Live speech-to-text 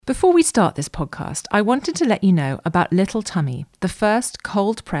Before we start this podcast, I wanted to let you know about Little Tummy, the first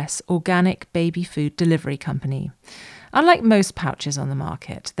cold press organic baby food delivery company. Unlike most pouches on the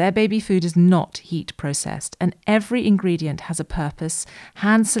market, their baby food is not heat processed, and every ingredient has a purpose,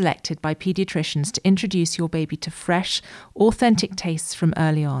 hand-selected by paediatricians to introduce your baby to fresh, authentic tastes from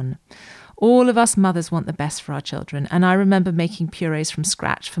early on. All of us mothers want the best for our children, and I remember making purees from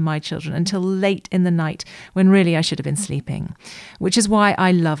scratch for my children until late in the night when really I should have been sleeping. Which is why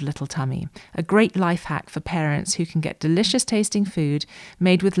I love Little Tummy, a great life hack for parents who can get delicious tasting food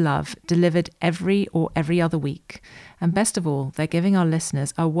made with love delivered every other week. And best of all, they're giving our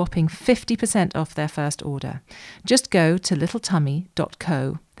listeners a whopping 50% off their first order. Just go to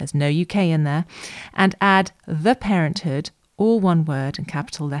littletummy.co, there's no UK in there, and add The Parenthood, all one word and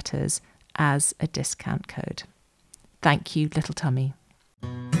capital letters, as a discount code. Thank you, Little Tummy.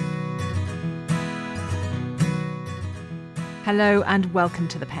 Hello and welcome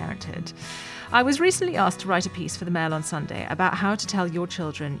to The Parenthood. I was recently asked to write a piece for the Mail on Sunday about how to tell your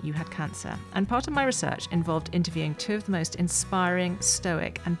children you had cancer, and part of my research involved interviewing two of the most inspiring,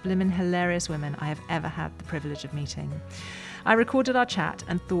 stoic and blimmin' hilarious women I have ever had the privilege of meeting. I recorded our chat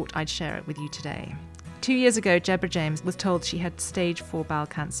and thought I'd share it with you today. 2 years ago, Deborah James was told she had stage 4 bowel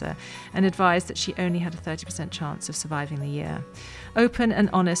cancer and advised that she only had a 30% chance of surviving the year. Open and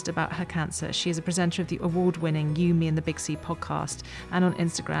honest about her cancer, she is a presenter of the award-winning You, Me and the Big C podcast and on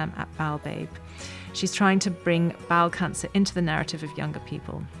Instagram at BowelBabe. She's trying to bring bowel cancer into the narrative of younger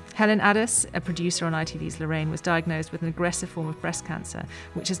people. Helen Addis, a producer on ITV's Lorraine, was diagnosed with an aggressive form of breast cancer,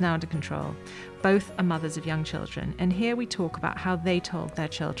 which is now under control. Both are mothers of young children, and here we talk about how they told their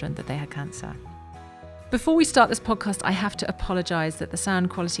children that they had cancer. Before we start this podcast, I have to apologise that the sound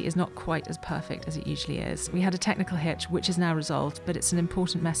quality is not quite as perfect as it usually is. We had a technical hitch, which is now resolved, but it's an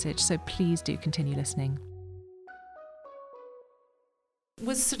important message, so please do continue listening.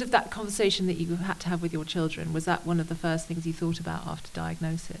 Was sort of that conversation that you had to have with your children, was that one of the first things you thought about after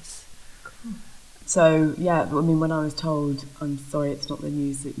diagnosis? So, yeah, I mean, when I was told, I'm sorry, it's not the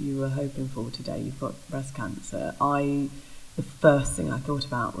news that you were hoping for today, you've got breast cancer, the first thing I thought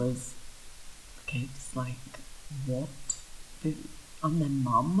about was, kids, like, what? I'm their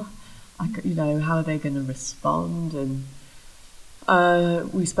mum. How are they going to respond? And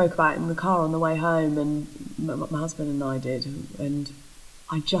we spoke about it in the car on the way home, and my husband and I did, and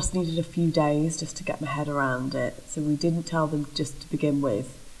I just needed a few days just to get my head around it. So we didn't tell them just to begin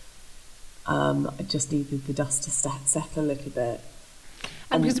with. I just needed the dust to settle a little bit.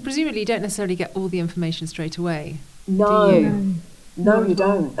 And because presumably you don't necessarily get all the information straight away, no. do you? No, you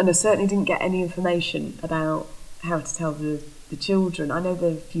don't. And I certainly didn't get any information about how to tell the children. I know there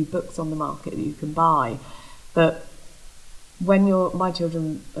are a few books on the market that you can buy, but when my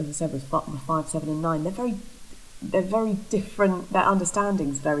children, as I said, was 5, 7 and 9, they're very different, their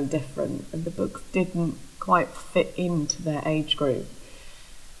understanding's very different, and the books didn't quite fit into their age group.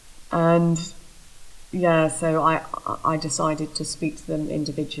 And yeah, so I decided to speak to them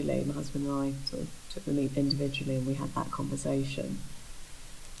individually. My husband and I sort of took them individually and we had that conversation.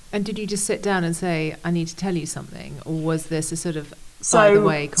 And did you just sit down and say, I need to tell you something? Or was this a sort of by the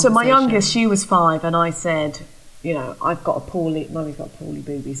way conversation? So my youngest, she was 5, and I said, I've got Mummy's got a poorly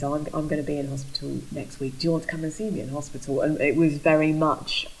booby, so I'm going to be in hospital next week. Do you want to come and see me in hospital? And it was very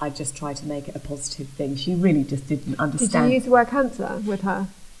much, I just tried to make it a positive thing. She really just didn't understand. Did you use the word cancer with her?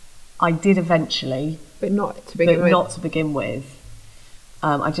 I did eventually. But not to begin with.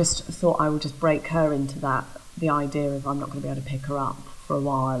 I just thought I would just break her into the idea of I'm not going to be able to pick her up for a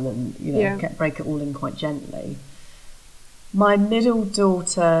while and, break it all in quite gently. My middle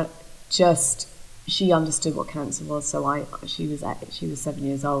daughter she understood what cancer was, so she was 7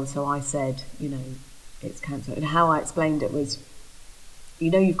 years old, so I said, it's cancer. And how I explained it was,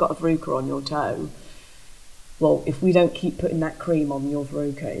 you've got a verruca on your toe. Well, if we don't keep putting that cream on your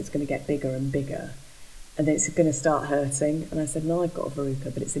verruca, it's going to get bigger and bigger. And it's going to start hurting. And I said, no, I've got a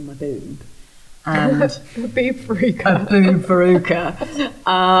verruca, but it's in my boob. And a boob verruca. A boob verruca.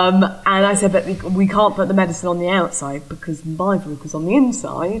 And I said, but we can't put the medicine on the outside because my verruca's on the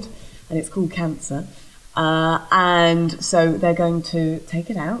inside, and it's called cancer. And so they're going to take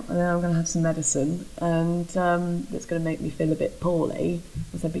it out, and then I'm going to have some medicine, and it's going to make me feel a bit poorly.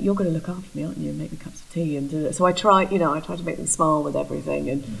 I said, but you're going to look after me, aren't you, and make me cups of tea and do it. So I try to make them smile with everything,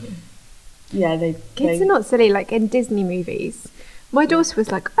 and kids are not silly. Like in Disney movies, my daughter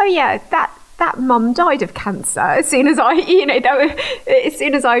was like, oh yeah, that mum died of cancer. As soon as I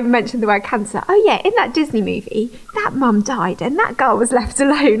mentioned the word cancer, oh yeah, in that Disney movie, that mum died and that girl was left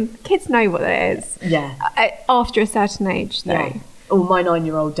alone. Kids know what it is. Yeah. After a certain age, though. Yeah. Oh, my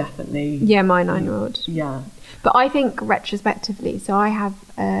 9-year-old definitely. Yeah, my 9-year-old. Yeah. But I think retrospectively, so I have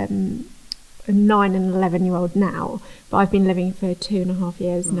a 9 and 11-year-old now, but I've been living for 2.5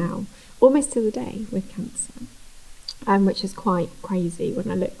 years now, almost to the day, with cancer, which is quite crazy when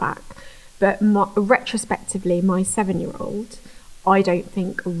I look back. But retrospectively, my 7-year-old, I don't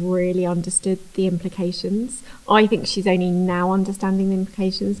think really understood the implications. I think she's only now understanding the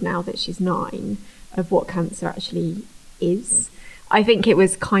implications, now that she's 9, of what cancer actually is. I think it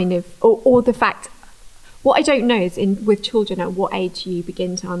was kind of, or the fact, what I don't know is with children, at what age you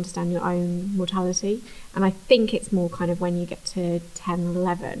begin to understand your own mortality. And I think it's more kind of when you get to 10,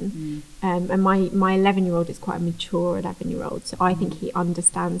 11. And my 11-year-old is quite a mature 11-year-old. So I think he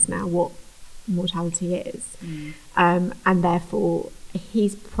understands now what mortality is. And therefore,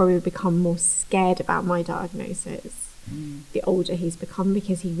 he's probably become more scared about my diagnosis the older he's become,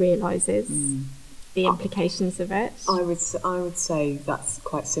 because he realises the implications of it. I would say that's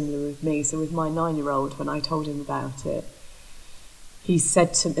quite similar with me. So with my 9-year-old, when I told him about it, he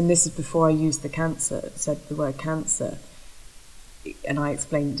said to, and this is before I used said the word cancer, and I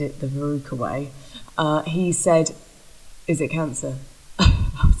explained it the Veruca way. He said, "Is it cancer?"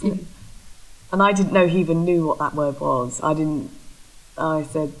 And I didn't know he even knew what that word was. I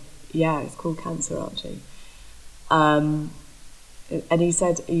said, "Yeah, it's called cancer, Archie." And he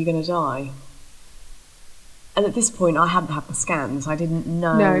said, "Are you going to die?" And at this point, I hadn't had the scans. I didn't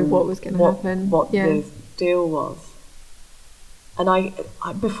know what was going to happen, what the deal was. And I,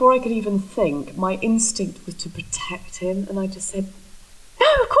 before I could even think, my instinct was to protect him, and I just said, "No,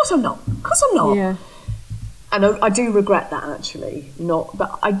 of course I'm not. Of course I'm not." Yeah. And I do regret that, actually,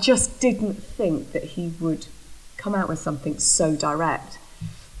 but I just didn't think that he would come out with something so direct.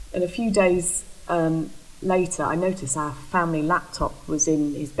 And a few days later, I noticed our family laptop was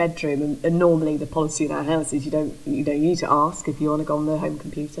in his bedroom, and normally the policy in our house is you don't need to ask if you want to go on the home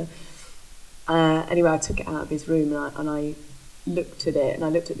computer. Anyway, I took it out of his room and I looked at it, and I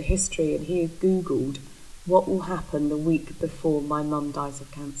looked at the history, and he had Googled what will happen the week before my mum dies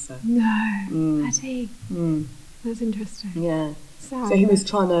of cancer. No, Patty. That's interesting. Yeah. Sad, so he was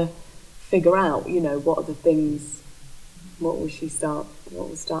trying to figure out, what are the things, what will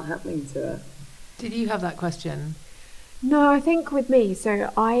start happening to her. Did you have that question? No, I think with me,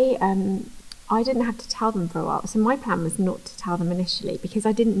 so I didn't have to tell them for a while. So my plan was not to tell them initially, because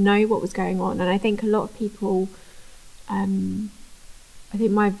I didn't know what was going on. And I think a lot of people, I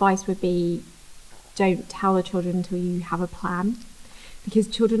think my advice would be, don't tell the children until you have a plan, because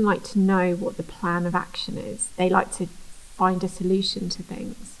children like to know what the plan of action is. They like to find a solution to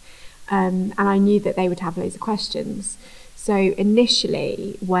things. And I knew that they would have loads of questions. So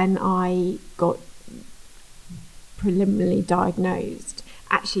initially, when I got preliminarily diagnosed,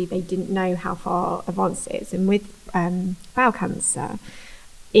 actually they didn't know how far advanced it is. And with bowel cancer,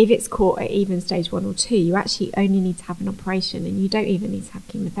 if it's caught at even stage 1 or 2, you actually only need to have an operation, and you don't even need to have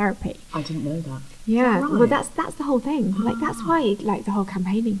chemotherapy. I didn't know that. Yeah, right? Well, that's the whole thing. Like, that's why the whole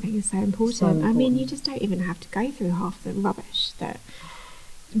campaigning thing is so important. I mean, you just don't even have to go through half the rubbish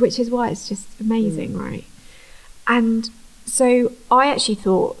which is why it's just amazing, right? And so I actually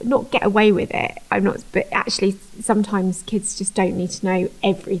thought, not get away with it. But actually sometimes kids just don't need to know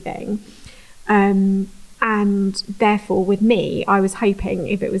everything. And therefore, with me, I was hoping,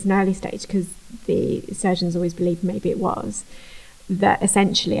 if it was an early stage, because the surgeons always believed maybe it was, that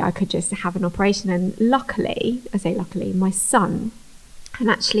essentially I could just have an operation. And luckily, my son had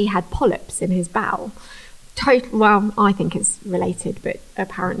actually had polyps in his bowel. Well, I think it's related, but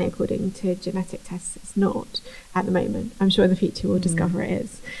apparently, according to genetic tests, it's not at the moment. I'm sure in the future we'll discover it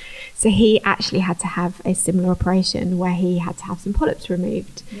is. So he actually had to have a similar operation where he had to have some polyps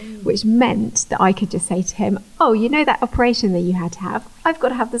removed, which meant that I could just say to him, "Oh, you know that operation that you had to have? I've got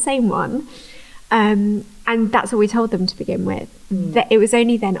to have the same one." And that's what we told them to begin with. That it was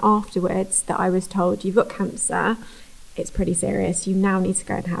only then afterwards that I was told, "You've got cancer. It's pretty serious. You now need to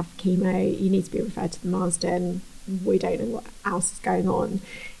go and have chemo. You need to be referred to the Marsden. We don't know what else is going on."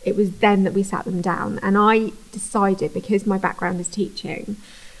 It was then that we sat them down, and I decided, because my background is teaching,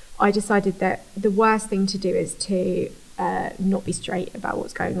 I decided that the worst thing to do is to not be straight about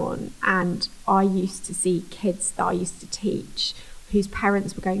what's going on. And I used to see kids that I used to teach whose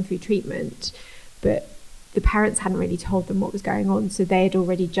parents were going through treatment, but the parents hadn't really told them what was going on, so they had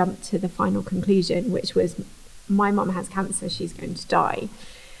already jumped to the final conclusion, which was, my mum has cancer, she's going to die.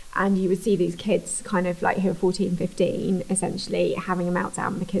 And you would see these kids kind of like, who are 14, 15, essentially having a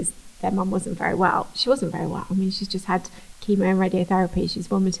meltdown because their mum wasn't very well. She wasn't very well. I mean, she's just had chemo and radiotherapy, she's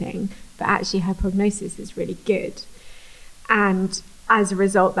vomiting, but actually her prognosis is really good. And as a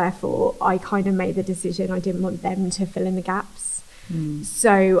result, therefore, I kind of made the decision I didn't want them to fill in the gaps.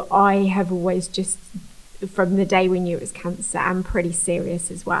 So I have always just from the day we knew it was cancer, and pretty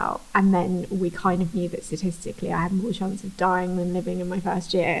serious as well. And then we kind of knew that statistically I had more chance of dying than living in my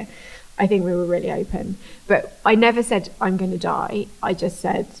first year. I think we were really open. But I never said I'm going to die. I just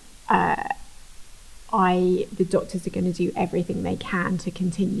said the doctors are going to do everything they can to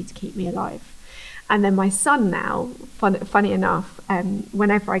continue to keep me alive. And then my son now, funny enough,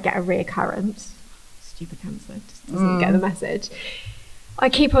 whenever I get a reoccurrence, stupid cancer, just doesn't get the message. I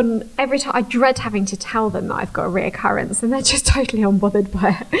keep on, every time, I dread having to tell them that I've got a reoccurrence, and they're just totally unbothered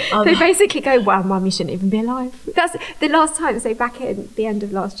by it. They basically go, well, Mum, you shouldn't even be alive. That's the last time, so back at the end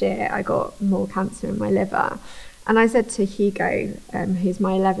of last year, I got more cancer in my liver. And I said to Hugo, who's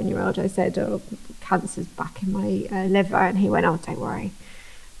my 11-year-old, I said, oh, cancer's back in my liver. And he went, oh, don't worry.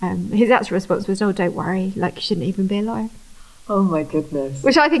 His actual response was, oh, don't worry, like you shouldn't even be alive. Oh my goodness.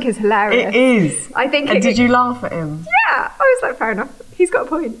 Which I think is hilarious. It is. I think. And did you laugh at him? Yeah, I was like, fair enough. He's got a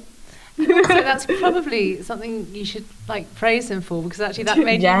point. So that's probably something you should like praise him for, because actually that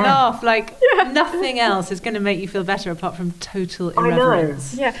made you laugh. Like nothing else is going to make you feel better apart from total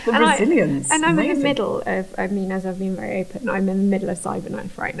irreverence. I know. Yeah, the resilience. And I'm in the middle of. I mean, as I've been very open, I'm in the middle of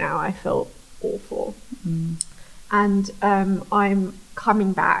Cyberknife right now. I feel awful, and I'm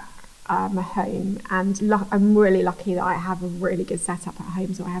coming back. Home, and I'm really lucky that I have a really good setup at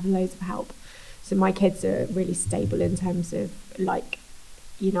home, so I have loads of help. So my kids are really stable in terms of, like,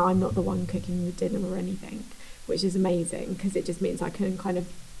 you know, I'm not the one cooking the dinner or anything, which is amazing because it just means I can kind of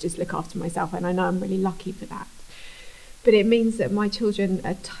just look after myself, and I know I'm really lucky for that. But it means that my children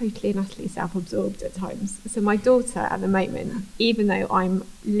are totally and utterly self-absorbed at times. So my daughter at the moment, even though I'm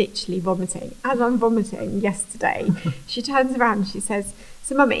literally vomiting, as I'm vomiting yesterday, she turns around and she says,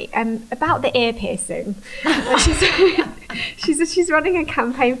 so Mummy, about the ear piercing. She's running a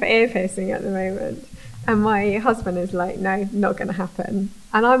campaign for ear piercing at the moment. And my husband is like, no, not going to happen.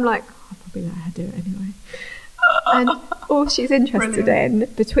 And I'm like, I'll probably let her do it anyway. And all she's interested in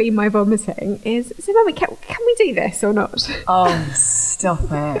between my vomiting is, so Mummy, can we do this or not? Oh,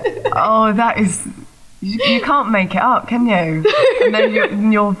 stop it. Oh, that is, you can't make it up, can you? And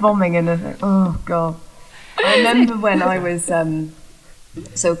then you're vomiting and oh God. I remember when I was,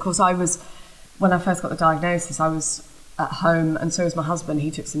 so of course when I first got the diagnosis, I was at home, and so was my husband.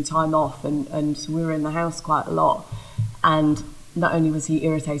 He took some time off, and so we were in the house quite a lot. And not only was he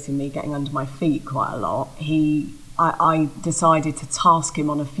irritating me, getting under my feet quite a lot, I decided to task him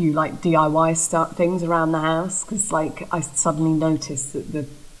on a few like DIY things around the house, because like I suddenly noticed that the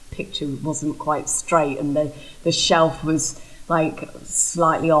picture wasn't quite straight, and the shelf was like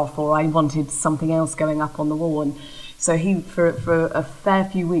slightly off, or I wanted something else going up on the wall. And so he, for a fair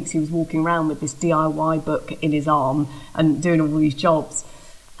few weeks, he was walking around with this DIY book in his arm and doing all these jobs.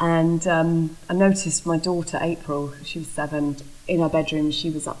 And I noticed my daughter, April, she was 7, in her bedroom. She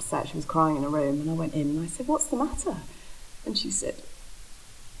was upset, she was crying in her room. And I went in and I said, what's the matter? And she said,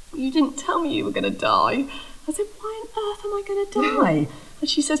 you didn't tell me you were going to die. I said, why on earth am I going to die? And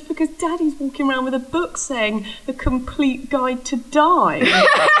she says, because Daddy's walking around with a book saying The Complete Guide to Die.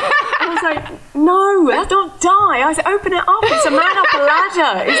 I was like, no, that's not die. I said, open it up. It's a man up a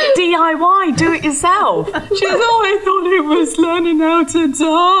ladder. It's DIY. Do it yourself. She goes, oh, I thought it was learning how to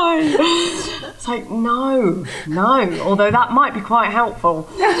die. It's like, no. Although that might be quite helpful.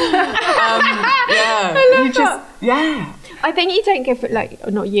 Yeah. I think you don't give, like,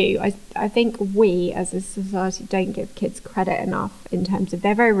 not you, I think we as a society don't give kids credit enough in terms of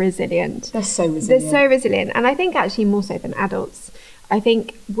they're very resilient. They're so resilient. And I think actually more so than adults. I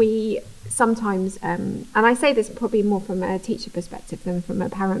think we sometimes, and I say this probably more from a teacher perspective than from a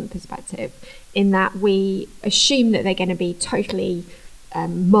parent perspective, in that we assume that they're going to be totally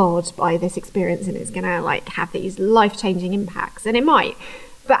marred by this experience and it's going to like have these life-changing impacts. And it might.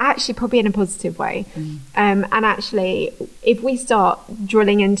 But actually probably in a positive way. And actually, if we start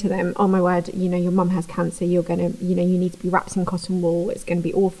drilling into them, oh my word, you know, your mum has cancer, you're going to, you know, you need to be wrapped in cotton wool, it's going to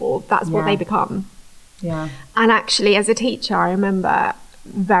be awful. That's what they become. Yeah. And actually, as a teacher, I remember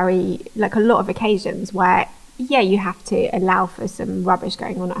a lot of occasions where, you have to allow for some rubbish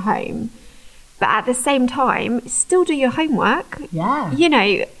going on at home. But at the same time, still do your homework. Yeah. You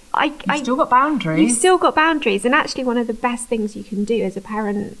know, You've still got boundaries. You've still got boundaries. And actually one of the best things you can do as a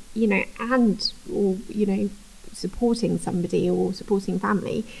parent, you know, or, you know, supporting somebody or supporting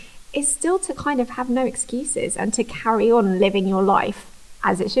family is still to kind of have no excuses and to carry on living your life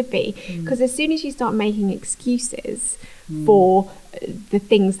as it should be. Because as soon as you start making excuses for the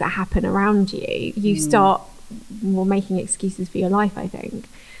things that happen around you, you start making excuses for your life, I think.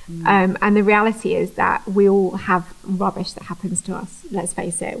 And the reality is that we all have rubbish that happens to us. Let's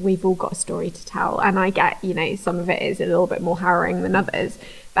face it, we've all got a story to tell. And I get, you know, some of it is a little bit more harrowing than others.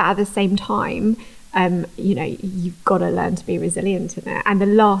 But at the same time, you've got to learn to be resilient in it. And the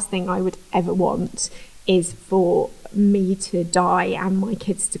last thing I would ever want is for me to die and my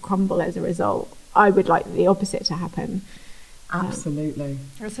kids to crumble as a result. I would like the opposite to happen. Absolutely.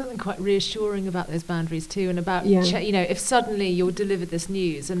 There's something quite reassuring about those boundaries too, and about if suddenly you're delivered this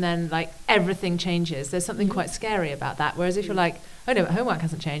news and then like everything changes, there's something quite scary about that. Whereas if you're like, oh no, but homework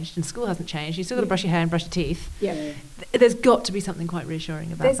hasn't changed and school hasn't changed, you still got to brush your hair and brush your teeth. Yeah, there's got to be something quite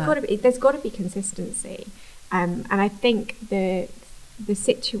reassuring about that. There's got to be consistency, and I think the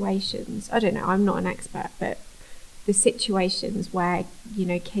situations. I don't know. I'm not an expert, but the situations where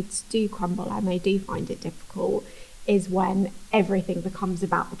kids do crumble and they do find it difficult is when everything becomes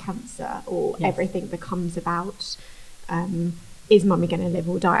about the cancer, or everything becomes about is mummy going to live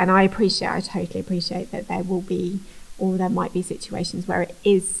or die. And I totally appreciate that there will be, or there might be situations where it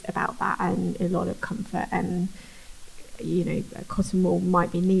is about that, and a lot of comfort and a cotton wool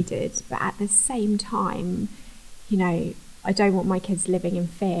might be needed. But at the same time, I don't want my kids living in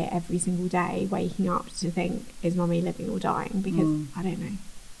fear every single day, waking up to think, is mummy living or dying? Because I don't know.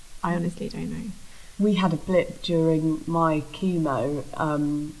 I honestly don't know. We had a blip during my chemo,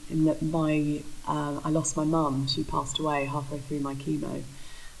 in that I lost my mum. She passed away halfway through my chemo.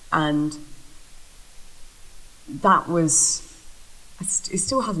 And that was, it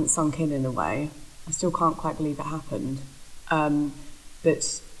still hasn't sunk in a way. I still can't quite believe it happened.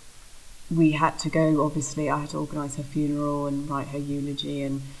 But we had to go, obviously, I had to organise her funeral and write her eulogy.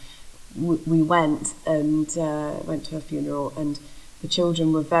 And we went to her funeral, and the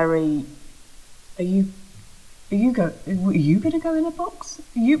children were very... Were you going to go in a box?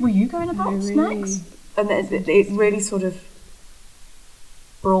 Were you going in a box next? And it really sort of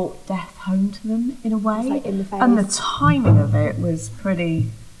brought death home to them in a way. Like in the face. And the timing of it was pretty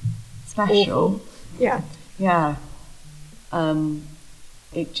special. Awful. Yeah. Yeah.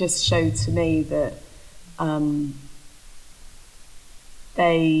 It just showed to me that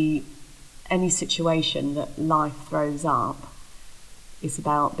any situation that life throws up, it's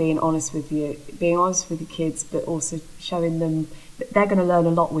about being honest with your kids, but also showing them that they're going to learn a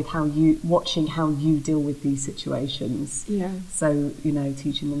lot with watching how you deal with these situations. Yeah. So,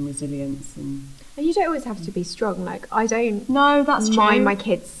 teaching them resilience and you don't always have to be strong. Like, I don't mind true. My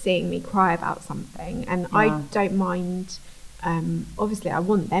kids seeing me cry about something, and I don't mind. Obviously, I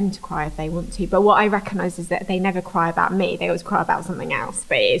want them to cry if they want to, but what I recognise is that they never cry about me. They always cry about something else,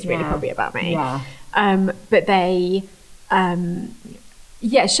 but it is really probably about me. Yeah. But they.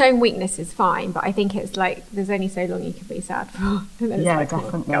 Showing weakness is fine, but I think it's like there's only so long you can be sad for. Definitely.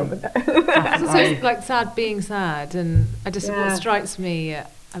 It's also like sad being sad, and what strikes me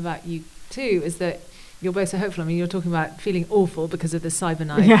about you too is that you're both so hopeful. I mean, you're talking about feeling awful because of the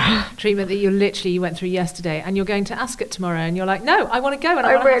CyberKnife treatment that you went through yesterday, and you're going to Ascot tomorrow, and you're like, no, I want to go, and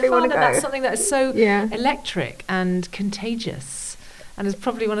I really want to go. And that's something that is so electric and contagious, and is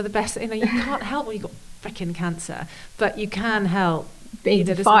probably one of the best. You can't help when you've got freaking cancer, but you can help. Being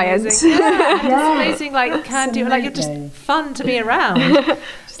defiant. It's amazing, you're just fun to be around.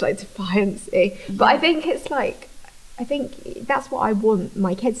 Just like defiancy. But I think that's what I want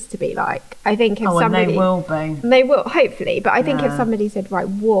my kids to be like. I think if somebody... and they will be. They will, hopefully. But I think if somebody said, right,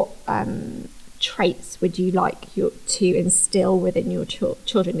 what traits would you like to instill within your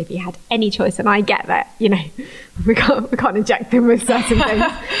children if you had any choice? And I get that, we can't inject them with certain things.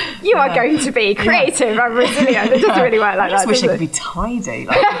 You are going to be creative and resilient. It doesn't really work like that. I just wish it could be tidy.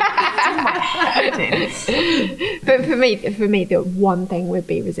 Like, my head in. But for me, the one thing would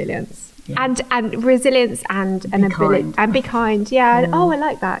be resilience. Yeah. And resilience and an ability and be kind. Yeah. Oh, I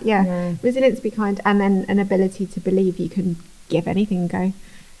like that. Yeah. Resilience, be kind, and then an ability to believe you can give anything a go.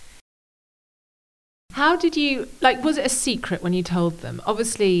 How did you, was it a secret when you told them?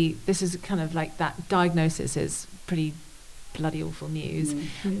 Obviously, this is kind of like that diagnosis is pretty bloody awful news.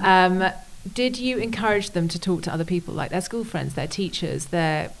 Mm-hmm. Did you encourage them to talk to other people, like their school friends, their teachers,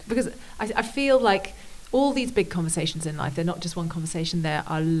 because I feel like all these big conversations in life, they're not just one conversation, there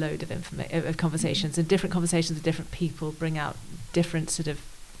are a load of conversations, and different conversations with different people bring out different sort of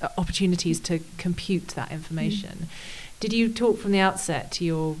opportunities to compute that information. Mm. Did you talk from the outset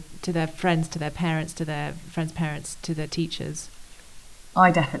to their friends, to their parents, to their friends' parents, to their teachers? I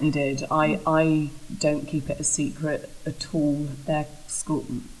definitely did. I don't keep it a secret at all. Their school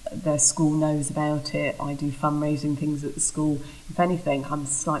knows about it. I do fundraising things at the school. If anything, I'm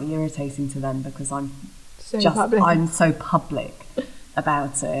slightly irritating to them because I'm so public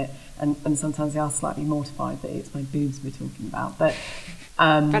about it, and sometimes they are slightly mortified that it's my boobs we're talking about, but.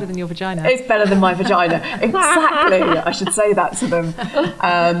 Better than your vagina. It's better than my vagina. Exactly. I should say that to them.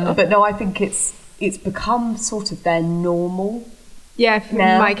 But no, I think it's become sort of their normal Yeah,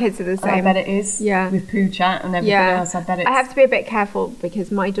 my kids are the same. I bet it is. Yeah. With poo chat and everything else, I bet it's... I have to be a bit careful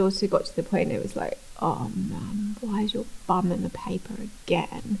because my daughter got to the point it was like, oh, Mum, why is your bum in the paper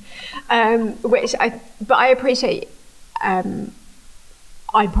again? But I appreciate...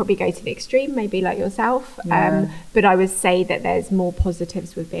 I'd probably go to the extreme, maybe like yourself. But I would say that there's more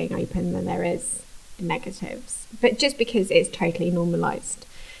positives with being open than there is negatives. But just because it's totally normalised.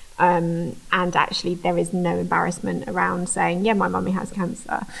 And actually there is no embarrassment around saying, yeah, my mummy has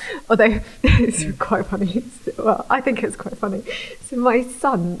cancer. Although it's quite funny. Well, I think it's quite funny. So my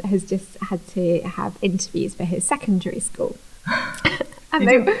son has just had to have interviews for his secondary school. And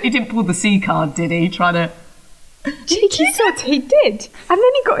he didn't pull the C card, did he? Trying to... Cheeky sod, he did. And then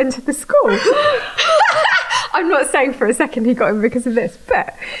he got into the school. I'm not saying for a second he got in because of this,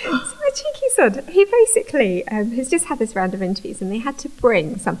 but so a cheeky sod, he basically has just had this round of interviews and they had to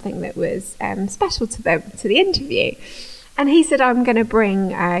bring something that was special to them to the interview. And he said, I'm going to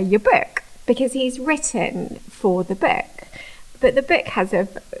bring your book because he's written for the book. But the book has a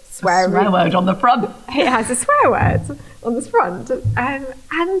swear word on the front. It has a swear word on the front.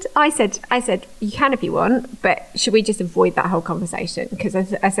 And I said, you can if you want, but should we just avoid that whole conversation? Because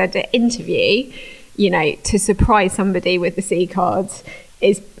I said, an interview, you know, to surprise somebody with the C card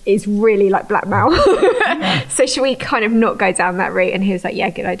is really like blackmail. So should we kind of not go down that route? And he was like, yeah,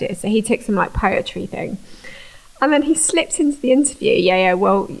 good idea. So he took some like poetry thing. And then he slipped into the interview.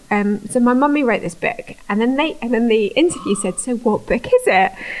 Well, so my mummy wrote this book, and then the interview said, so what book is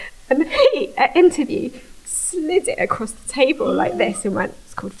it? And the interview slid it across the table like this and went,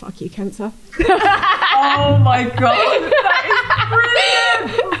 it's called Fuck You, Cancer. Oh my God, that is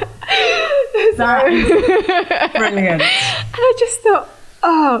brilliant. That is brilliant. And I just thought,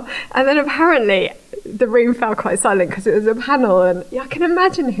 oh, and then apparently the room fell quite silent because it was a panel, and I can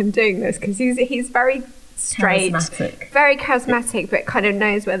imagine him doing this because he's very straight, very charismatic, but kind of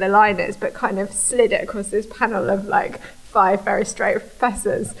knows where the line is, but kind of slid it across this panel of like 5 very straight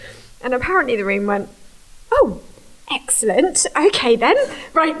professors. And apparently the room went, oh, excellent. Okay then.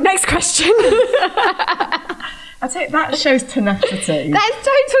 Right, next question. I think that shows tenacity. That's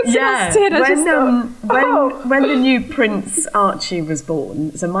total tenacity. When the new Prince Archie was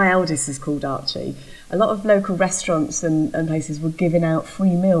born, so my eldest is called Archie, a lot of local restaurants and places were giving out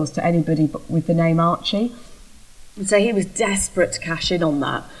free meals to anybody with the name Archie. And so he was desperate to cash in on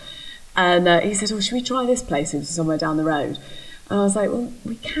that. And he said, should we try this place? It was somewhere down the road. And I was like, well,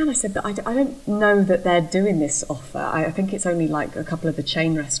 we can. I said, but I don't know that they're doing this offer. I think it's only like a couple of the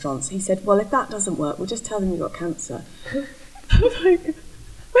chain restaurants. He said, well, if that doesn't work, we'll just tell them you've got cancer. I was like,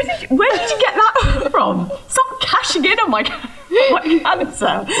 where did you get that from? Stop cashing in on my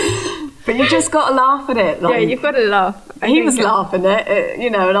cancer. But you just got to laugh at it. Like, yeah, you've got to laugh. He was laughing at it,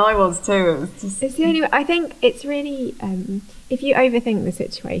 and I was too. It was just... It's the only way. I think it's really, if you overthink the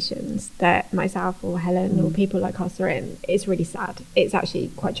situations that myself or Helen or people like us are in, it's really sad. It's actually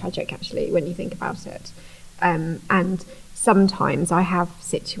quite tragic, actually, when you think about it. And sometimes I have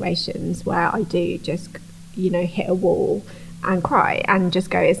situations where I do just, hit a wall and cry and just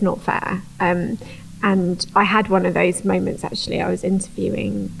go, it's not fair. And I had one of those moments, actually. I was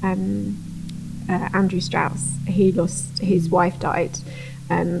interviewing Andrew Strauss, whose wife died.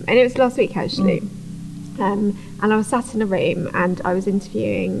 And it was last week, actually. And I was sat in a room and I was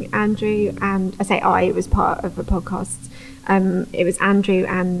interviewing Andrew, and it was part of a podcast. It was Andrew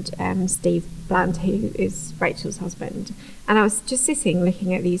and Steve Bland, who is Rachel's husband. And I was just sitting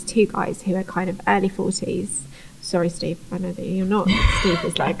looking at these two guys who are kind of early 40s. Sorry, Steve, I know that you're not. Steve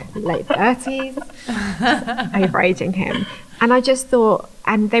is like late 30s, overaging him. And I just thought,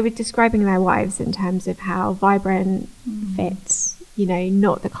 and they were describing their wives in terms of how vibrant, fit,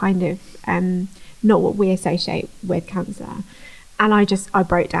 not the kind of, not what we associate with cancer. And I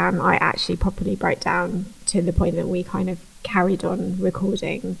broke down. I actually properly broke down to the point that we kind of carried on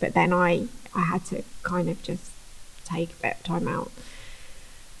recording, but then I had to kind of just take a bit of time out.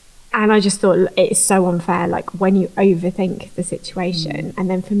 And I just thought it's so unfair, like when you overthink the situation. And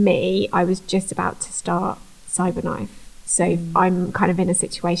then for me, I was just about to start Cyberknife. So I'm kind of in a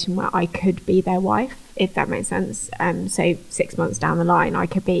situation where I could be their wife, if that makes sense. So 6 months down the line, I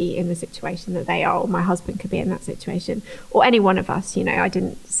could be in the situation that they are, or my husband could be in that situation, or any one of us. I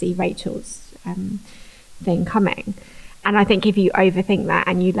didn't see Rachel's thing coming. And I think if you overthink that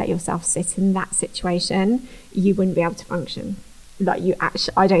and you let yourself sit in that situation, you wouldn't be able to function. Like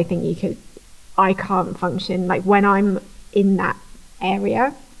I don't think you could. I can't function. Like when I'm in that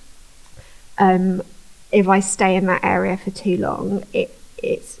area, if I stay in that area for too long,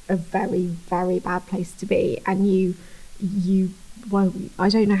 it's a very, very bad place to be. And well, I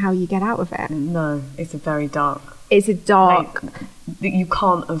don't know how you get out of it. No, it's a very dark It's a dark... that you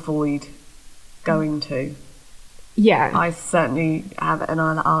can't avoid going to. Yeah. I certainly have, and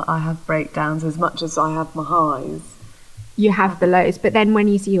I have breakdowns as much as I have my highs. You have the lows, but then when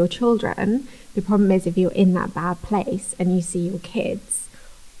you see your children, the problem is if you're in that bad place and you see your kids,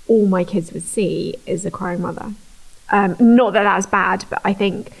 all my kids would see is a crying mother. Not that that's bad, but I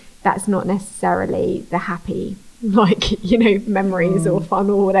think that's not necessarily the happy, memories or fun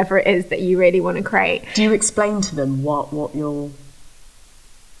or whatever it is that you really want to create. Do you explain to them what you're,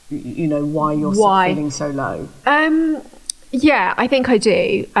 why you're feeling so low? Yeah, I think I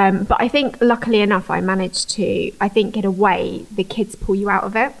do. But I think luckily enough, I managed to, in a way, the kids pull you out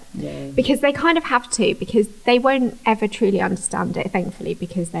of it. Yeah. Because they kind of have to, because they won't ever truly understand it, thankfully,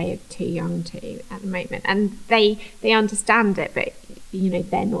 because they are too young to at the moment. And they understand it, but,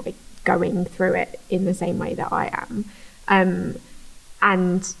 they're not going through it in the same way that I am.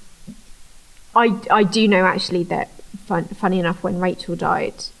 And I do know actually that, funny enough, when Rachel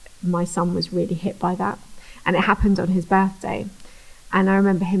died, my son was really hit by that. And it happened on his birthday. And I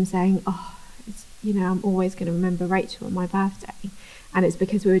remember him saying, I'm always going to remember Rachel on my birthday. And it's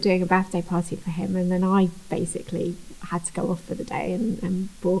because we were doing a birthday party for him. And then I basically had to go off for the day and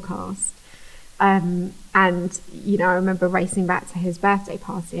broadcast. And, I remember racing back to his birthday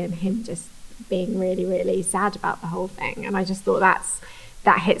party and him just being really, really sad about the whole thing. And I just thought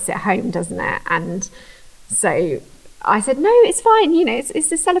that hits it home, doesn't it? And so I said, no, it's fine.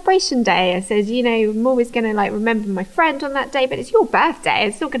 It's a celebration day. I said, I'm always going to remember my friend on that day, but it's your birthday.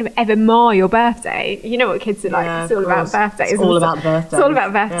 It's not going to ever mar your birthday. You know what kids are like. Yeah, it's all about birthdays. It's all about birthdays. It's all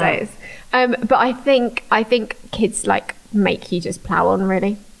about birthdays. Yeah. But I think kids make you just plow on,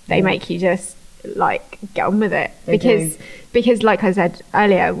 really. They make you just get on with it. Because like I said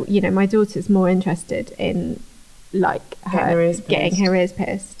earlier, my daughter's more interested in getting her ears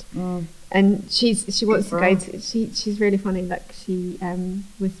pierced. Mm. And she wants to go to, she's really funny, she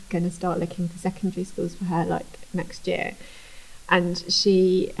was going to start looking for secondary schools for her next year, and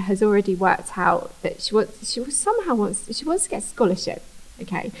she has already worked out that she wants to get a scholarship,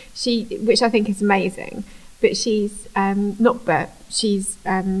 which I think is amazing, but she's she's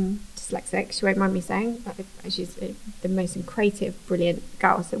dyslexic. She won't mind me saying, she's the most creative, brilliant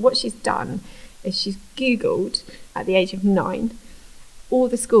girl. So what she's done is she's Googled at the age of 9 all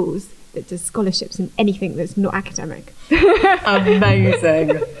the schools that does scholarships in anything that's not academic.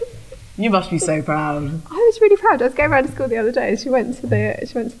 Amazing. You must be so proud. I was really proud. I was going around to school the other day and she went to the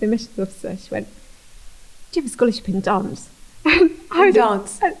admissions officer. She went, do you have a scholarship in dance?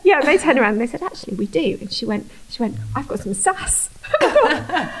 Dance? Yeah, and they turned around and they said, actually, we do. And she went, I've got some sass. I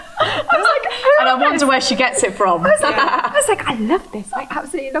was like, and I wonder where she gets it from. I was like, I love this. I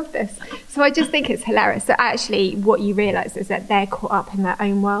absolutely love this. So I just think it's hilarious. So actually, what you realise is that they're caught up in their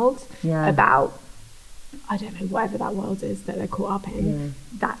own world about, I don't know, whatever that world is that they're caught up in. Yeah.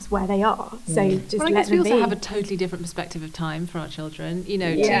 That's where they are. So just let them be. I guess we also have a totally different perspective of time for our children. 2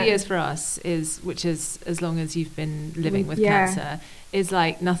 years for us which is as long as you've been living with cancer, is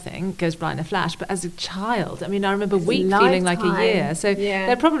like nothing, goes by in a flash. But as a child, I remember a week feeling like a year. So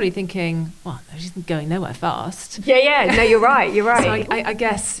they're probably thinking, well, she's going nowhere fast. Yeah. No, you're right. So I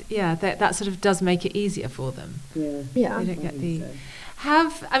guess, that sort of does make it easier for them. Yeah. They don't get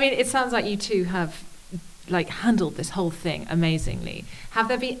it sounds like you two have handled this whole thing amazingly. Have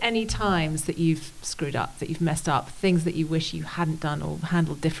there been any times that you've screwed up, that you've messed up, things that you wish you hadn't done or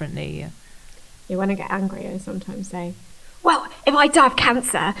handled differently? Yeah, when I get angry, I sometimes say, well, if I die of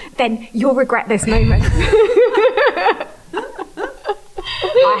cancer, then you'll regret this moment.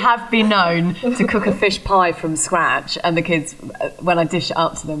 I have been known to cook a fish pie from scratch, and the kids, when I dish it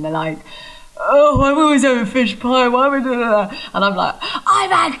up to them, they're like, oh, I'm always having fish pie, why am I doing that? And I'm like, I've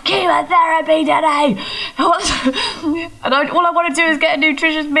had chemotherapy today. And all I want to do is get a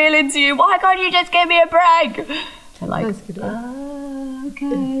nutritious meal into you. Why can't you just give me a break? They're like,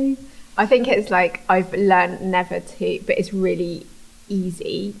 okay. I think it's I've learned never to, but it's really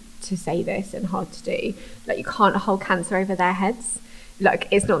easy to say this and hard to do. You can't hold cancer over their heads.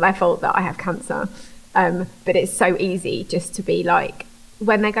 It's not their fault that I have cancer. But it's so easy just to be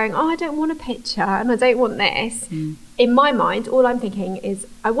when they're going, oh, I don't want a picture and I don't want this. In my mind, all I'm thinking is,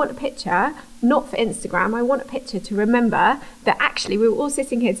 I want a picture, not for Instagram. I want a picture to remember that actually we were all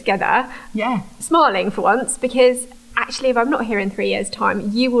sitting here together, smiling for once, because actually if I'm not here in 3 years'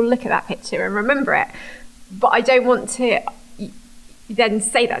 time, you will look at that picture and remember it. But I don't want to, then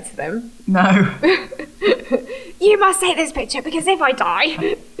say that to them. No. You must take this picture because if I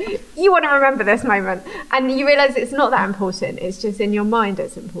die, you want to remember this moment. And you realise it's not that important. It's just in your mind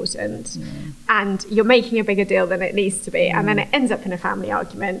it's important. And you're making a bigger deal than it needs to be. And then it ends up in a family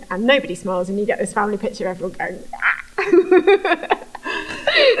argument and nobody smiles and you get this family picture of everyone going,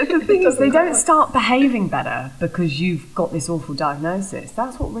 The thing is, they don't start behaving better because you've got this awful diagnosis.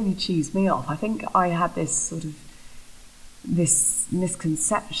 That's what really cheesed me off. I think I had this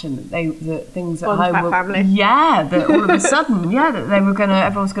misconception that things at home were, family. that all of a sudden, that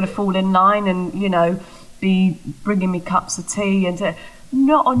everyone's gonna fall in line and be bringing me cups of tea and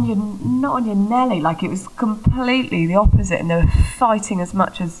not on your Nelly. Like, it was completely the opposite, and they were fighting as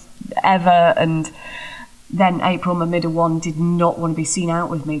much as ever. And then April, my middle one, did not want to be seen out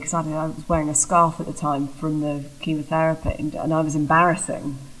with me because I was wearing a scarf at the time from the chemotherapy, and I was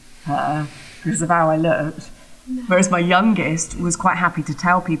embarrassing her because of how I looked. No. Whereas my youngest was quite happy to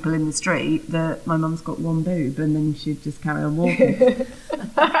tell people in the street that my mum's got one boob, and then she'd just carry on walking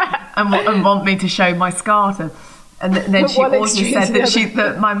and want me to show my scar to. And then she also said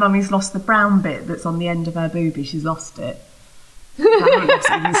that my mummy's lost the brown bit that's on the end of her boobie. She's lost it. It's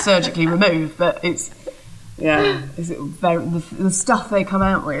been surgically removed, but it's the stuff they come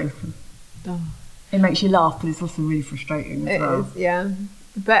out with. Oh. It makes you laugh, but it's also really frustrating as well. It is, yeah.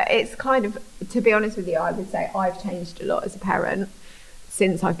 But it's kind of, to be honest with you, I would say I've changed a lot as a parent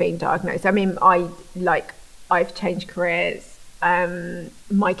since I've been diagnosed. I mean, I've changed careers.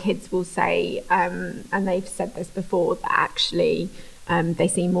 My kids will say, and they've said this before, that actually they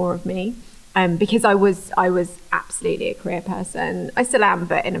see more of me. Because I was absolutely a career person. I still am,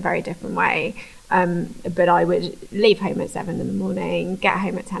 but in a very different way. But I would leave home at 7 a.m, get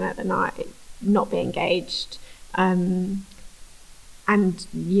home at 10 p.m, not be engaged. And,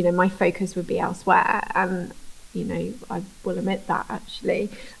 my focus would be elsewhere. And, I will admit that, actually.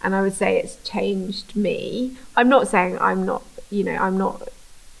 And I would say it's changed me. I'm not saying I'm not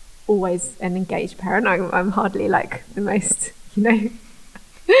always an engaged parent. I'm hardly like the most,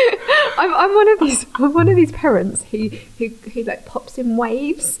 I'm one of these parents who like pops in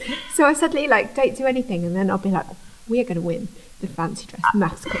waves. So I suddenly don't do anything, and then I'll be like, we are going to win the fancy dress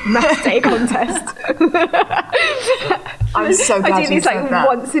maths day contest. I'm so glad I do these that.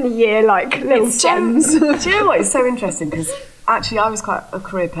 Once in a year, little gems. Do you know what? It's so interesting because actually I was quite a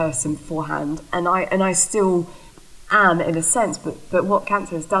career person beforehand, and I still am in a sense. But what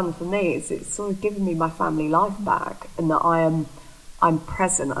cancer has done for me is it's sort of given me my family life back, and that I'm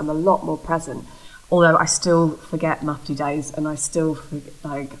present. I'm a lot more present. Although I still forget mufti days, and I still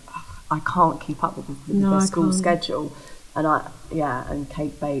I can't keep up with the school schedule. And and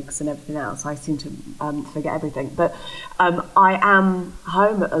cake bakes and everything else. I seem to forget everything. But I am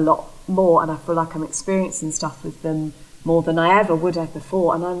home a lot more, and I feel like I'm experiencing stuff with them more than I ever would have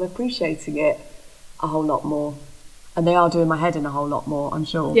before, and I'm appreciating it a whole lot more. And they are doing my head in a whole lot more, I'm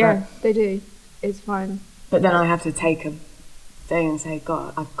sure. Yeah, they do. It's fine. But then I have to take a thing and say,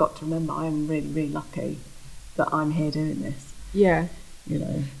 God, I've got to remember I am really, really lucky that I'm here doing this. Yeah.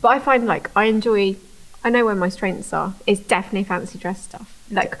 But I find I know where my strengths are. It's definitely fancy dress stuff.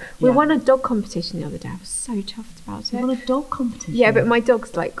 We won a dog competition the other day. I was so chuffed about it. You won a dog competition? Yeah, but my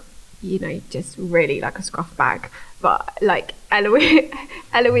dog's just really like a scruff bag. But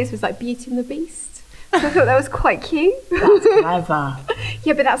Eloise was like Beauty and the Beast. So I thought that was quite cute. That's clever.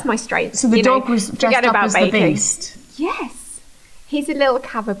 Yeah, but that's my strength. So the dog was dressed up as the Beast? Yes. He's a little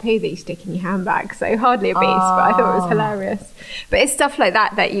cavapoo that you stick in your handbag, so hardly a beast, but I thought it was hilarious. But it's stuff like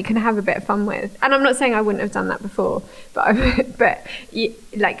that you can have a bit of fun with. And I'm not saying I wouldn't have done that before, but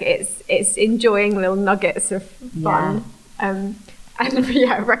it's enjoying little nuggets of fun. And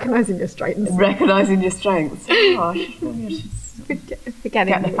recognising your strengths. Recognising your strengths. Oh, I should get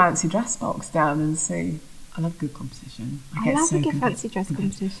the fancy dress box down and see. I love good competition. I love a good fancy dress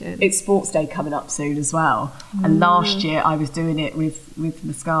competition. It's sports day coming up soon as well. And last year I was doing it with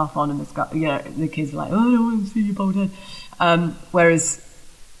the scarf on, and the kids were like, oh, I don't want to see your bald head. Whereas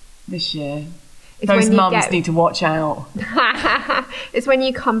this year, those mums need to watch out. It's when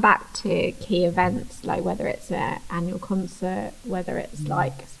you come back to key events, whether it's an annual concert, whether it's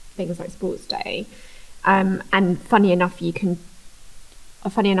things like sports day. And funny enough,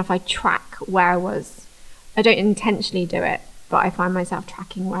 I track where I was. I don't intentionally do it, but I find myself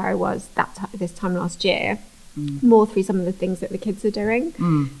tracking where I was this time last year, more through some of the things that the kids are doing,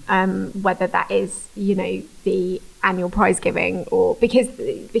 whether that is, the annual prize giving, or because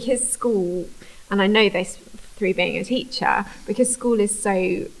school, and I know this through being a teacher, because school is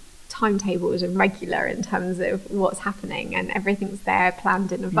so timetabled and regular in terms of what's happening and everything's there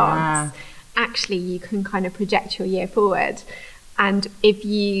planned in advance. Actually, you can kind of project your year forward. And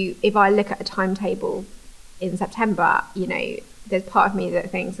if I look at a timetable in September, you know, there's part of me that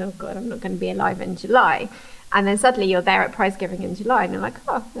thinks, oh God, I'm not going to be alive in July. And then suddenly you're there at prize giving in July and you're like,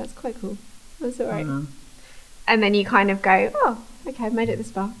 oh, that's quite cool. That's all right. Mm-hmm. And then you kind of go, oh, okay, I've made it this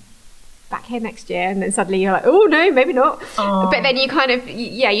far. Back here next year. And then suddenly you're like, oh no, maybe not. Aww. But then you kind of,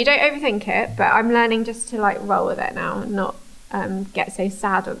 you don't overthink it. But I'm learning just to like roll with it now and not get so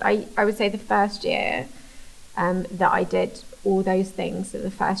sad. I would say the first year that I did all those things, so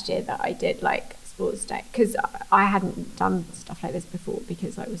the first year that I did like sports day, because I hadn't done stuff like this before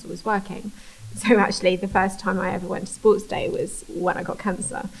because I was always working. So actually the first time I ever went to sports day was when I got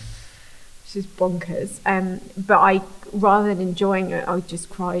cancer, which is bonkers. But I, rather than enjoying it, I just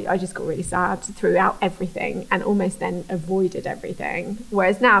cried. I just got really sad throughout everything and almost then avoided everything.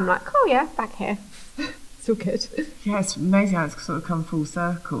 Whereas now I'm like, oh yeah, back here. It's all good. Yeah, it's amazing how it's sort of come full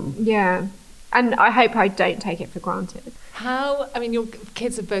circle. Yeah. And I hope I don't take it for granted. Your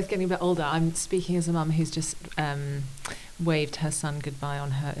kids are both getting a bit older. I'm speaking as a mum who's just waved her son goodbye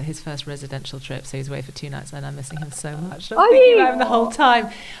on his first residential trip. So he's away for 2 nights and I'm missing him so much. I'm thinking about him the whole time.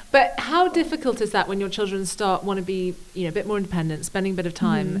 But how difficult is that when your children want to be, you know, a bit more independent, spending a bit of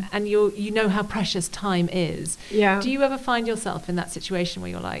time, and you know how precious time is? Yeah. Do you ever find yourself in that situation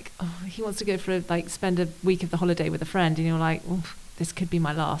where you're like, oh, he wants to go spend a week of the holiday with a friend, and you're like, oh, this could be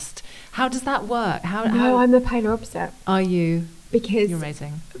my last. How does that work? No, I'm the polar opposite. Are you? Because you're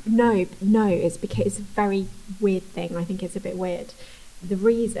amazing. No, it's because it's a very weird thing. I think it's a bit weird. The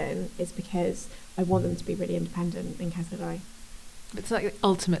reason is because I want them to be really independent in case I die. It's like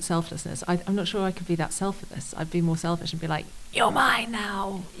ultimate selflessness. I'm not sure I could be that selfless. I'd be more selfish and be like, you're mine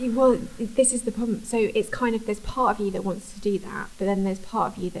now. Well, this is the problem. So it's kind of, there's part of you that wants to do that, but then there's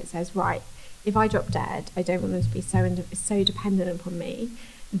part of you that says, right, if I drop dead, I don't want them to be so dependent upon me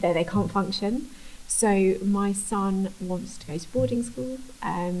that they can't function. So my son wants to go to boarding school.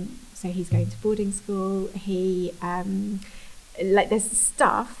 So he's going to boarding school. He there's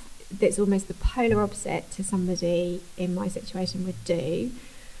stuff that's almost the polar opposite to somebody in my situation would do.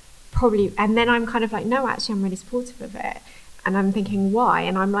 Probably, and then I'm kind of like, no, actually, I'm really supportive of it. And I'm thinking, why?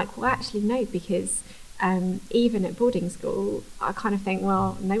 And I'm like, well, actually, no, because even at boarding school, I kind of think,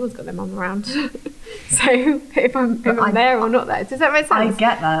 well, no one's got their mum around. So if I'm there or not there, does that make sense? I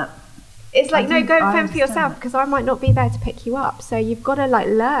get that. It's like, no, go and fend for yourself, because I might not be there to pick you up. So you've got to like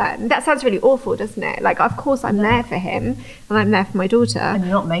learn. That sounds really awful, doesn't it? Like, of course I'm there for him and I'm there for my daughter. And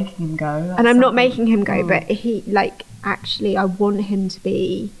you're not making him go. And I'm not making him go, but he, like, actually I want him to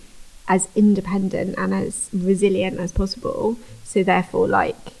be as independent and as resilient as possible. So therefore,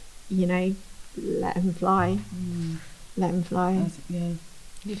 like, you know, let him fly. Let him fly. Yeah.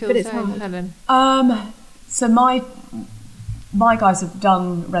 You feel the same, Helen? So my guys have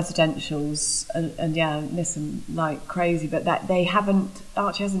done residentials and yeah, listen like crazy, but that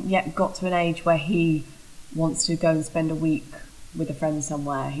Archie hasn't yet got to an age where he wants to go and spend a week with a friend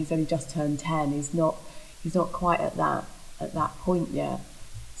somewhere. He's only just turned 10. He's not quite at that point yet.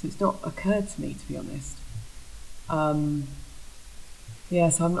 So it's not occurred to me, to be honest. So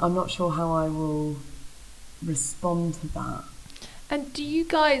I'm not sure how I will respond to that. And do you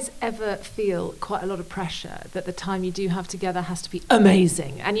guys ever feel quite a lot of pressure that the time you do have together has to be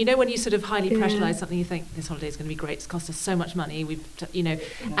amazing? And you know, when you sort of highly pressurise something, you think this holiday is going to be great. It's cost us so much money.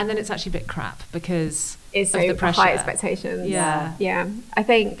 And then it's actually a bit crap because it's of so the pressure. High expectations. Yeah. I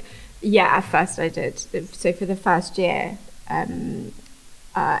think at first I did. So for the first year,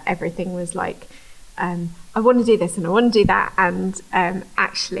 everything was like, I want to do this and I want to do that. And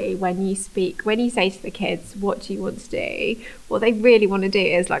actually, when you say to the kids, what do you want to do? What they really want to do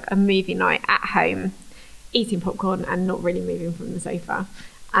is like a movie night at home, eating popcorn and not really moving from the sofa.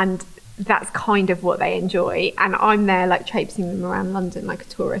 And that's kind of what they enjoy. And I'm there like traipsing them around London like a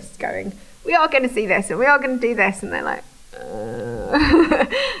tourist going, we are going to see this and we are going to do this. And they're like,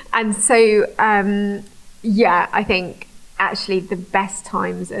 And so, I think actually the best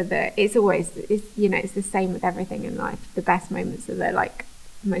times are it's the same with everything in life. The best moments are the like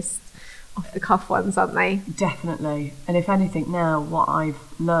most off the cuff ones, aren't they? Definitely. And if anything now, what I've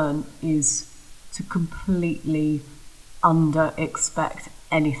learned is to completely under expect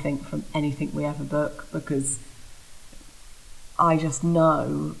anything from anything we ever book, because I just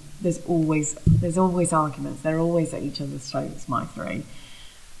know there's always arguments. They're always at each other's throats, my three.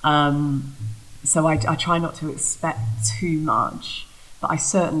 So I try not to expect too much, but I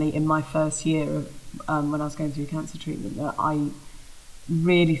certainly, in my first year of when I was going through cancer treatment, that I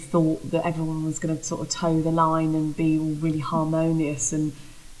really thought that everyone was going to sort of toe the line and be all really harmonious, and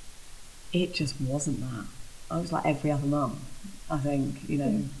it just wasn't that. I was like every other mum, I think,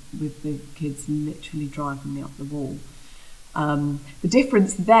 with the kids literally driving me up the wall. The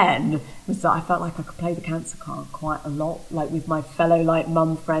difference then was that I felt like I could play the cancer card quite a lot, like with my fellow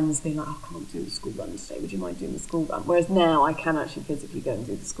mum friends being like, oh, I can't do the school run today, would you mind doing the school run? Whereas now I can actually physically go and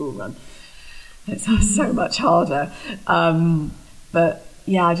do the school run. It's so much harder. But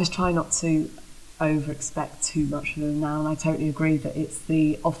yeah, I just try not to over-expect too much of them now, and I totally agree that it's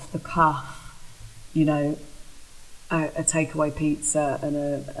the off-the-cuff, a takeaway pizza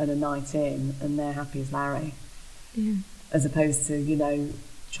and a night in, and they're happy as Larry. Yeah. As opposed to,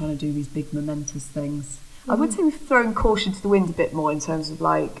 trying to do these big momentous things. I would say we've thrown caution to the wind a bit more in terms of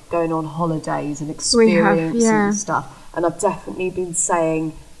going on holidays and experiencing stuff. And I've definitely been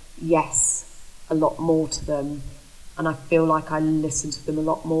saying yes a lot more to them. And I feel like I listen to them a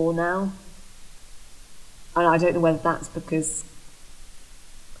lot more now. And I don't know whether that's because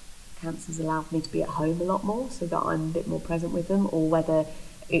cancer's allowed me to be at home a lot more so that I'm a bit more present with them, or whether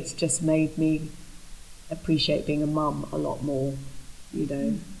it's just made me appreciate being a mum a lot more,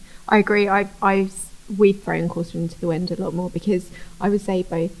 I agree. We've thrown caution to the wind a lot more, because I would say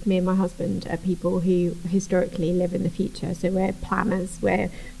both me and my husband are people who historically live in the future. So we're planners,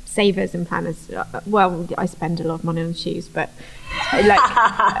 we're savers and planners. Well, I spend a lot of money on shoes, but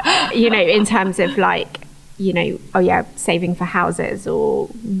in terms of saving for houses or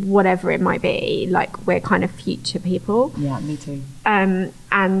whatever it might be, we're kind of future people. Yeah, me too. And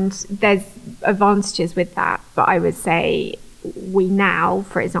there's advantages with that, but I would say we now,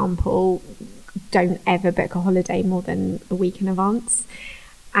 for example, don't ever book a holiday more than a week in advance,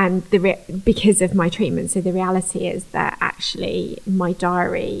 and because of my treatment. So the reality is that actually my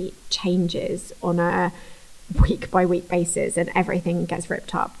diary changes on a week by week basis, and everything gets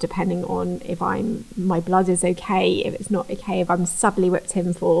ripped up depending on if my blood is okay, if it's not okay, if I'm suddenly whipped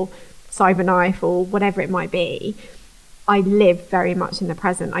in for Cyberknife or whatever it might be. I live very much in the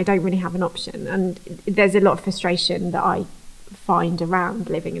present. I don't really have an option, and there's a lot of frustration that I find around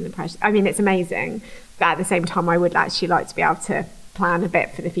living in the present. I mean, it's amazing, but at the same time I would actually like to be able to plan a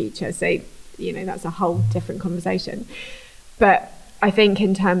bit for the future, so that's a whole different conversation. But I think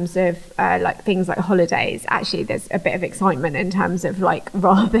in terms of things like holidays, actually there's a bit of excitement in terms of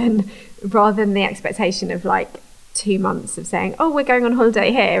rather than the expectation of 2 months of saying, oh, we're going on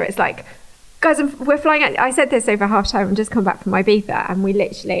holiday here. It's guys, we're flying out. I said this over half time. I'm just come back from Ibiza, and we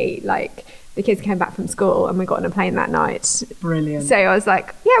literally the kids came back from school and we got on a plane that night. Brilliant. So I was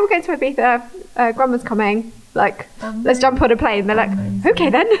like, yeah, we're going to Ibiza. Grandma's coming. Let's jump on a plane. They're amazing. Okay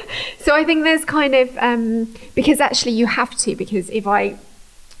then. So I think there's kind of because actually you have to, because that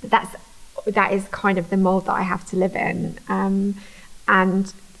is kind of the mold that I have to live in, and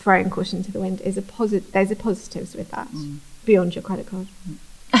throwing caution to the wind is there's a positives with that beyond your credit card.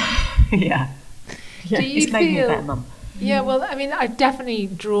 Yeah. Do you it's made me a better mum. Yeah, well, I mean, I've definitely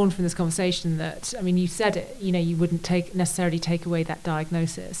drawn from this conversation that, I mean, you said it, you wouldn't necessarily take away that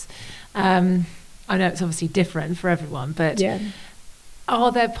diagnosis. I know it's obviously different for everyone, but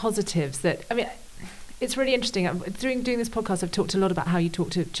are there positives that, I mean, it's really interesting. Doing this podcast, I've talked a lot about how you talk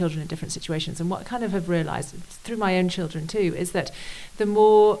to children in different situations, and what I kind of have realised through my own children too is that the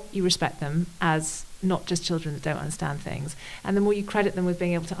more you respect them as not just children that don't understand things, and the more you credit them with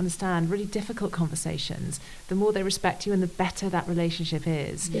being able to understand really difficult conversations, the more they respect you and the better that relationship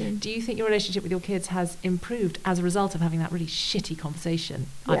is. Yeah. Do you think your relationship with your kids has improved as a result of having that really shitty conversation,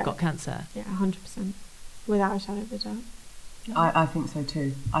 I've got cancer? Yeah, 100%. Without a shadow of a doubt. No. I think so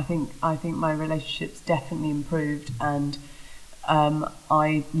too. I think my relationship's definitely improved, and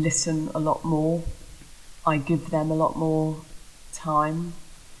I listen a lot more. I give them a lot more time,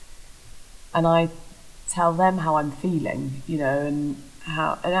 and I tell them how I'm feeling, and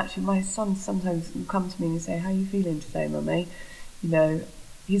actually my son sometimes will come to me and say, "How are you feeling today, Mummy?"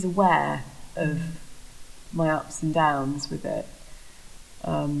 He's aware of my ups and downs with it.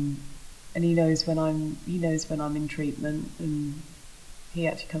 And he knows when I'm in treatment, and he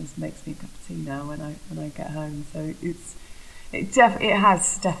actually comes and makes me a cup of tea now when I get home. So it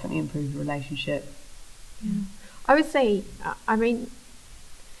has definitely improved the relationship. Yeah. I would say, I mean,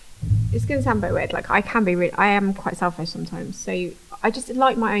 it's going to sound a bit weird. I am quite selfish sometimes. So I just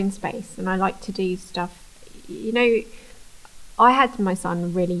like my own space, and I like to do stuff. I had my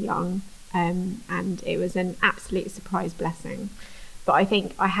son really young, and it was an absolute surprise blessing. But I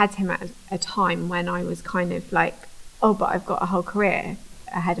think I had him at a time when I was kind of like, oh, but I've got a whole career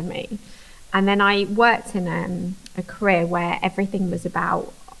ahead of me. And then I worked in a career where everything was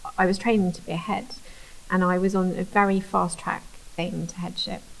about, I was training to be a head, and I was on a very fast track thing to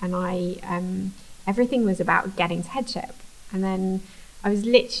headship. And everything was about getting to headship. And then I was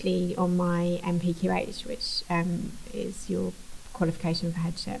literally on my NPQH, which is your qualification for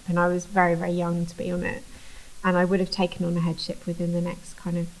headship. And I was very, very young to be on it. and I would have taken on a headship within the next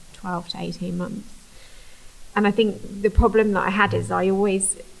kind of 12 to 18 months. And I think the problem that I had is I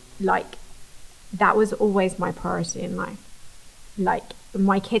always, like, that was always my priority in life. Like,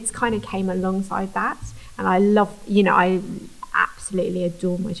 my kids kind of came alongside that, and I love, I absolutely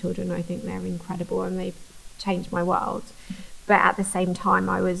adore my children. I think they're incredible and they've changed my world. But at the same time,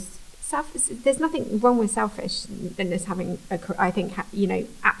 I was there's nothing wrong with selfishness having I think,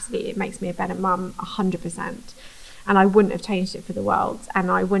 absolutely it makes me a better mum, 100%. And I wouldn't have changed it for the world,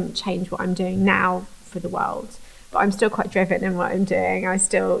 and I wouldn't change what I'm doing now for the world. But I'm still quite driven in what I'm doing. I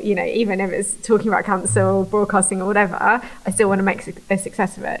still, even if it's talking about cancer or broadcasting or whatever, I still want to make a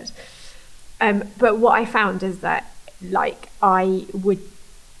success of it. But what I found is that, like, I would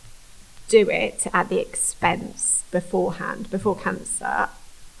do it at the expense beforehand. Before cancer,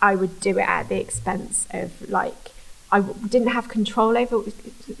 I would do it at the expense of, like, I didn't have control over.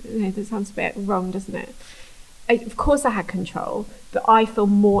 That sounds a bit wrong, doesn't it? Of course, I had control, but I feel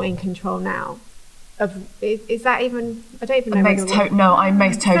more in control now. Is that even? I don't even know. It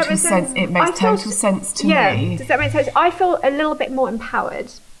makes total sense. It makes total sense to me. Yeah, does that make sense? I feel a little bit more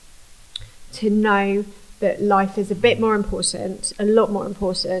empowered to know that life is a bit more important, a lot more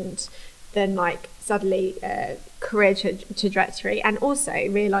important than, like, suddenly career trajectory, and also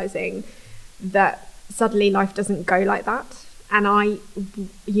realising that suddenly life doesn't go like that. And I,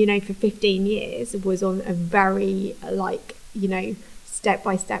 for 15 years was on a very, like,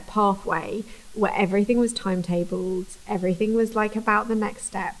 step-by-step pathway where everything was timetabled, everything was, like, about the next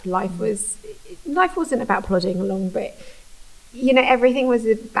step. Life wasn't about plodding along, but, everything was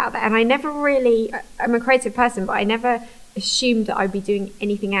about that. And I never really, I'm a creative person, but I never assumed that I'd be doing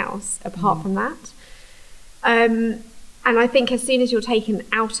anything else apart from that. And I think as soon as you're taken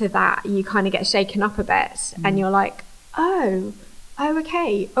out of that, you kind of get shaken up a bit, and you're like, oh,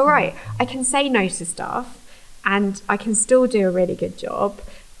 okay, all right, I can say no to stuff, and I can still do a really good job,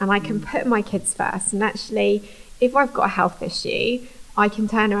 and I can put my kids first. And actually, if I've got a health issue, I can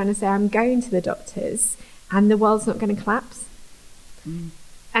turn around and say, I'm going to the doctors, and the world's not going to collapse.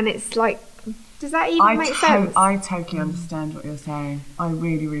 And it's like, does that even make sense? I totally understand what you're saying. I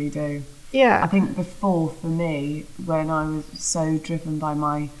really, really do. Yeah. I think before, for me, when I was so driven by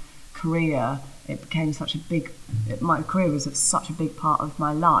my career, it became my career was such a big part of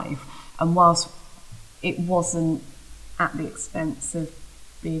my life. And whilst it wasn't at the expense of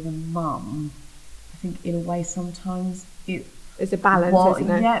being a mum, I think in a way sometimes there's a balance,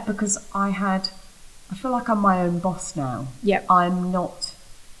 isn't it? Yeah, because I feel like I'm my own boss now. Yep. I'm not,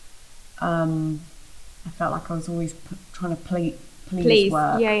 I felt like I was always trying to please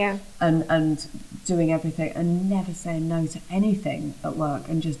work. Yeah. And doing everything and never saying no to anything at work,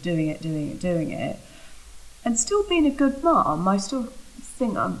 and just doing it. And still being a good mum. I still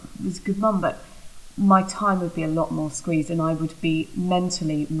think I was a good mum, but my time would be a lot more squeezed, and I would be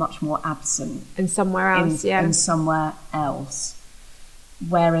mentally much more absent. And somewhere else.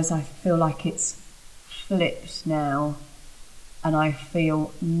 Whereas I feel like it's flipped now, and I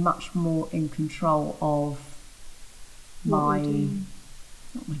feel much more in control of not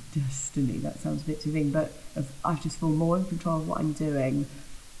my destiny, that sounds a bit too big, but I just feel more in control of what I'm doing,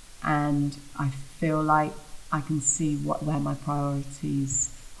 and I feel like I can see where my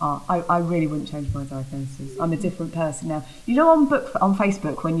priorities are. I really wouldn't change my diagnosis. I'm a different person now. On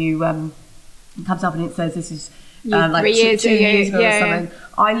Facebook, when you it comes up and it says this is like 2 years ago or something,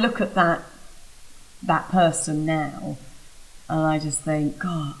 I look at that person now, and I just think,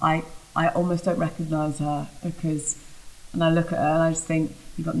 God, I almost don't recognise her, and I look at her and I just think,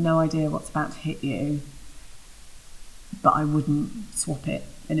 you've got no idea what's about to hit you. But I wouldn't swap it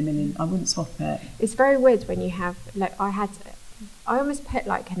in a million. I wouldn't swap it. It's very weird when you have, like, I almost put,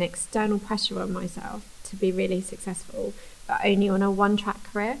 like, an external pressure on myself to be really successful, but only on a one-track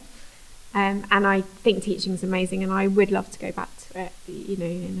career. And I think teaching's amazing, and I would love to go back to it,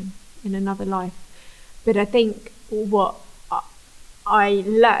 in another life. But I think what I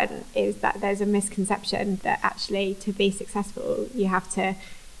learned is that there's a misconception that actually to be successful you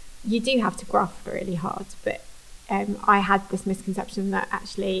do have to graft really hard, but I had this misconception that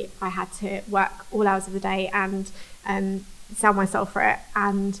actually I had to work all hours of the day and sell myself for it,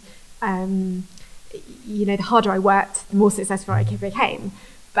 and the harder I worked, the more successful I became.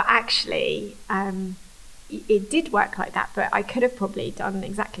 But actually it did work like that, but I could have probably done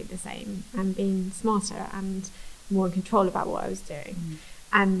exactly the same and been smarter and more in control about what I was doing.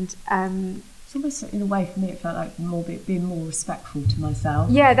 And it's almost, in a way, for me, it felt like being more respectful to myself.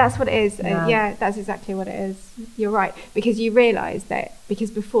 Yeah, that's what it is. Yeah, that's exactly what it is. You're right, because you realise that,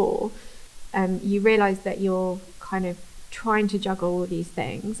 because before you realise that you're kind of trying to juggle all these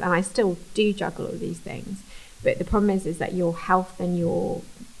things, and I still do juggle all these things, But the problem is that your health and your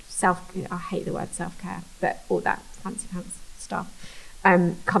I hate the word self-care, but all that fancy pants stuff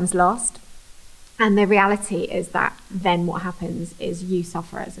comes last. And the reality is that then what happens is you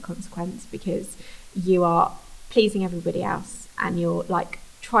suffer as a consequence, because you are pleasing everybody else and you're like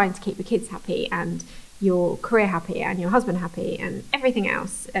trying to keep the kids happy and your career happy and your husband happy and everything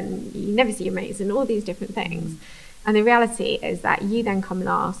else, and you never see your mates and all these different things. And the reality is that you then come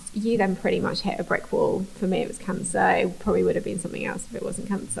last, you then pretty much hit a brick wall. For me it was cancer, it probably would have been something else if it wasn't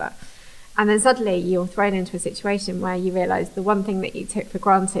cancer. And then suddenly you're thrown into a situation where you realise the one thing that you took for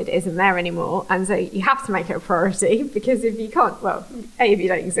granted isn't there anymore. And so you have to make it a priority, because if you can't, well, A, if you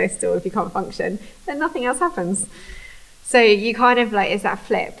don't exist or if you can't function, then nothing else happens. So you kind of like, it's that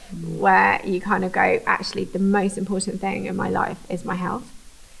flip where you kind of go, actually, the most important thing in my life is my health.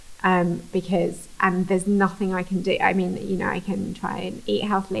 And there's nothing I can do. I mean, you know, I can try and eat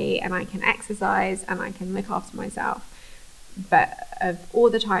healthily and I can exercise and I can look after myself. But of all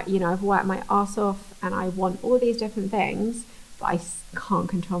the time, you know, I've worked my arse off and I want all these different things, but I can't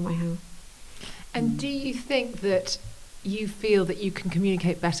control my health. And do you think that you feel that you can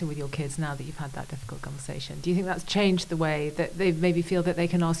communicate better with your kids now that you've had that difficult conversation? Do you think that's changed the way that they maybe feel that they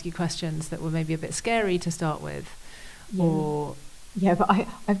can ask you questions that were maybe a bit scary to start with? Yeah, but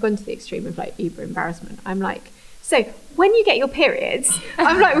I've gone to the extreme of like uber embarrassment. I'm like, so when you get your periods,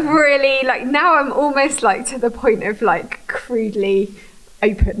 I'm like really like, now I'm almost like to the point of like crudely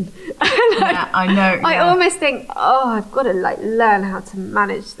open. Yeah, I know. I almost think, I've got to like learn how to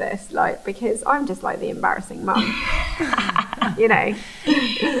manage this, like, because I'm just like the embarrassing mum. You know.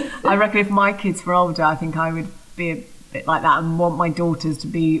 I reckon if my kids were older, I think I would be a bit like that and want my daughters to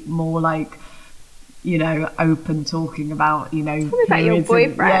be more like, you know, open talking about, you know, tell me about your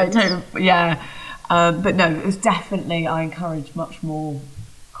boyfriend. But no, it was definitely, I encourage much more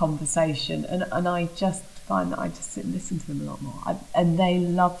conversation, and I just find that I just sit and listen to them a lot more, and they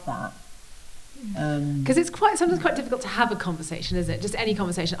love that. Because it's sometimes quite difficult to have a conversation, isn't it? Just any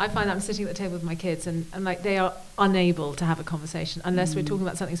conversation. I find that I'm sitting at the table with my kids and like they are unable to have a conversation unless we're talking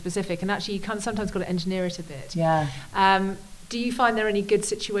about something specific, and actually you can sometimes got to engineer it a bit. Yeah. Do you find there are any good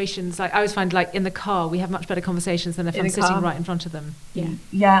situations? Like I always find, like in the car, we have much better conversations than if I'm sitting right in front of them.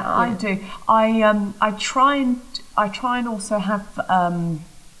 Yeah, I do. I try and also have a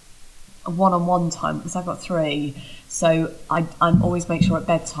one-on-one time, because I've got 3. So I'm always make sure at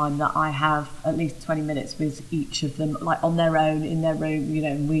bedtime that I have at least 20 minutes with each of them, like on their own in their room. You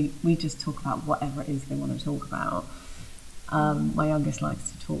know, and we just talk about whatever it is they want to talk about. My youngest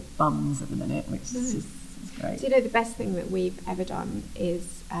likes to talk bums at the minute, which is great. Do you know the best thing that we've ever done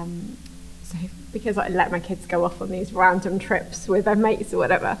is, so because I let my kids go off on these random trips with their mates or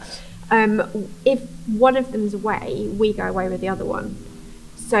whatever, if one of them's away, we go away with the other one.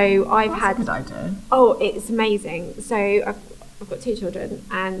 So That's a good idea. Oh, it's amazing. So I've got 2 children,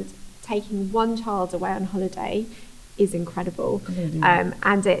 and taking one child away on holiday is incredible.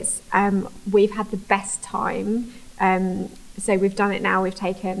 And it's we've had the best time. So we've done it now. We've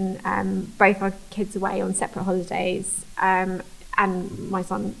taken both our kids away on separate holidays, and my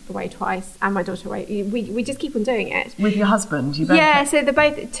son away twice, and my daughter away. We just keep on doing it. With your husband? You both so they're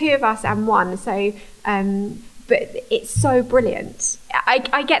both 2 of us and one. So, but it's so brilliant.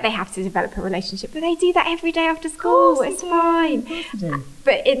 I get they have to develop a relationship, but they do that every day after school. It's fine.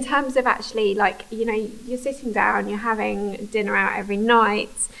 But in terms of actually, like, you know, you're sitting down, you're having dinner out every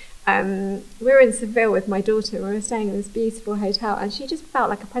night. We were in Seville with my daughter, and we were staying in this beautiful hotel, and she just felt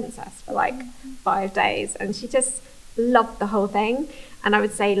like a princess for like 5 days, and she just loved the whole thing. And I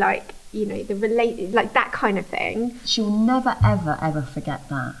would say, like, you know, like that kind of thing, she'll never ever forget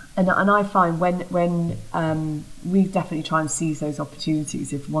that. And I find when we definitely try and seize those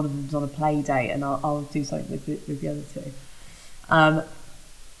opportunities. If one of them's on a play date, and I'll do something with the other 2,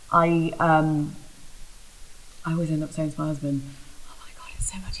 I always end up saying to my husband,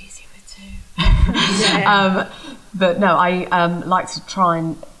 so much easier with 2. But no, I like to try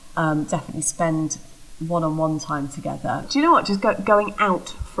and definitely spend one-on-one time together. Do you know what? Just going out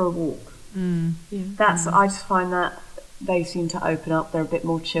for a walk. I just find that they seem to open up. They're a bit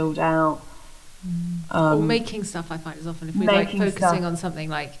more chilled out. Or making stuff, I find, is often, if we like focusing on something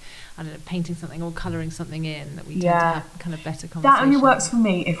like, I don't know, painting something or colouring something in, that we tend to have kind of better conversation. That only works for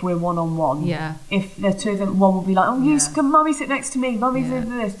me if we're one-on-one. Yeah. If the 2 of them, one will be like, Mummy sit next to me, Mummy's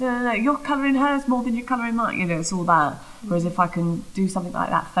doing this, no, you're colouring hers more than you're colouring mine, you know, it's all that. Whereas if I can do something like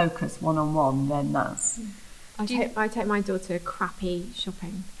that, focus one-on-one, then that's... I take my daughter crappy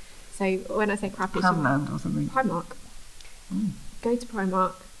shopping. So when I say crappy shopping... Poundland or something. Primark. Go to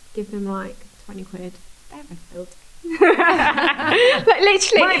Primark, give them like 20 quid, they're filled. Like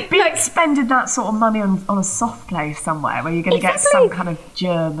literally, well, it beats spending that sort of money on a soft play somewhere where you're going to get some kind of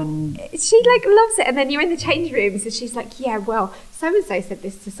germ. And she like loves it, and then you're in the change rooms and she's like, yeah, well, so and so said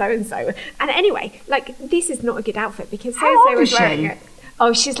this to so and so, and anyway, like this is not a good outfit because so and so was wearing it.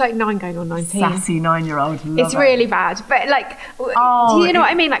 Oh, she's like 9 going on 19. Sassy 9-year-old. It's really bad, but like, do you know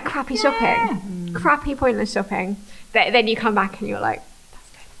what I mean? Like crappy shopping, crappy pointless shopping. Then you come back and you're like,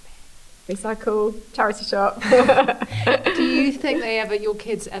 recycle, charity shop. Do you think your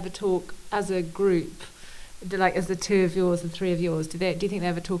kids ever talk as a group, like as the 2 of yours and 3 of yours? Do you think they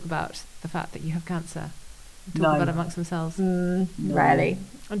ever talk about the fact that you have cancer? Talk about it amongst themselves? No. Rarely.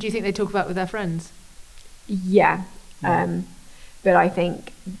 And do you think they talk about it with their friends? Yeah. But I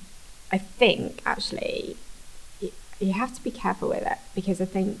think actually you have to be careful with it, because I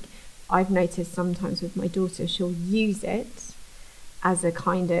think I've noticed sometimes with my daughter, she'll use it as a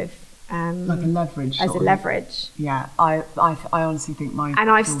kind of like a leverage. As a leverage. Yeah, I honestly think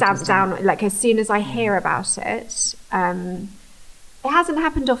I've stamped down, like as soon as I hear about it, it hasn't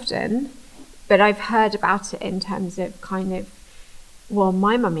happened often, but I've heard about it in terms of kind of, well,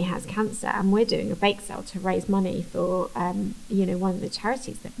 my mummy has cancer and we're doing a bake sale to raise money for, one of the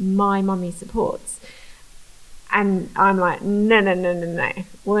charities that my mummy supports. And I'm like, no,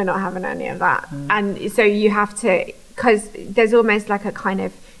 we're not having any of that. And so you have to, because there's almost like a kind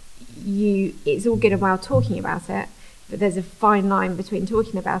of, it's all good and well talking about it, but there's a fine line between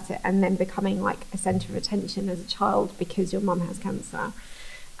talking about it and then becoming like a centre of attention as a child because your mum has cancer.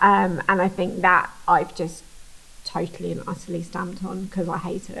 And I think that I've just totally and utterly stamped on because I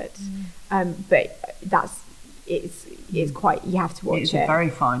hate it. But it's quite, you have to watch it. It's a very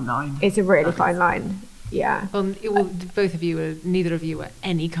fine line. It's a really fine line. Yeah. Both of you neither of you are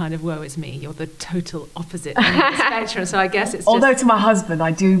any kind of woe is me. You're the total opposite end of the spectrum. So I guess it's although to my husband,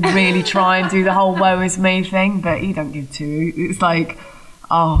 I do really try and do the whole woe is me thing, but he don't give two. It's like,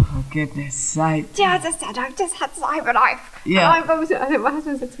 oh, for goodness sake. Yeah, as I said, I've just had cyberlife. Yeah. And my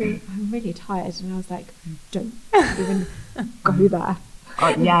husband said to me, I'm really tired. And I was like, don't even go there.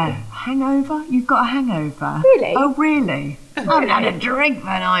 Yeah. Hangover? You've got a hangover? Really? Oh, really? I haven't had a drink for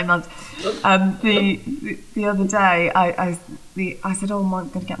 9 months. The other day, I said, oh, I'm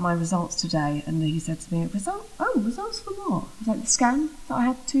going to get my results today. And he said to me, results for what? Was that the scan that I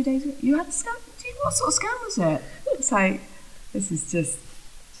had 2 days ago? You had a scan? What sort of scan was it? It's like, this is just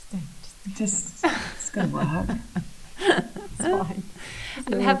it's going to work. It's fine.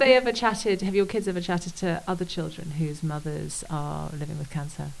 And have your kids ever chatted to other children whose mothers are living with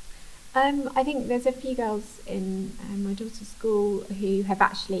cancer? I think there's a few girls in my daughter's school who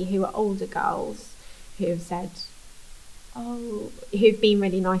are older girls who have said, who've been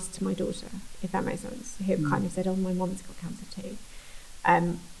really nice to my daughter, if that makes sense, who've kind of said, oh, my mum's got cancer too.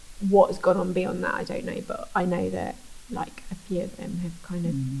 What's gone on beyond that, I don't know, but I know that like a few of them have kind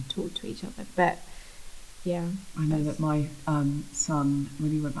of talked to each other, but yeah. I know that my son,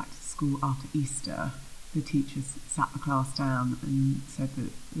 when he went back to school after Easter, the teachers sat the class down and said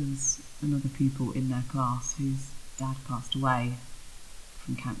that there was another pupil in their class whose dad passed away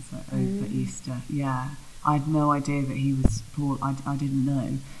from cancer over Easter. Yeah, I had no idea that he was poor. I didn't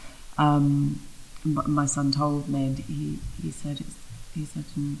know. But my son told me, and he said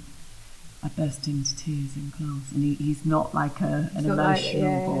I burst into tears in class, and he's not like an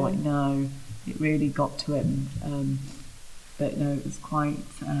emotional boy. No, it really got to him. But no, it was quite.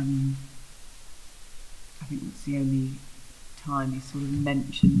 I think it's the only time he sort of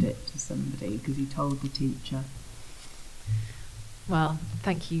mentioned it to somebody, because he told the teacher. Well,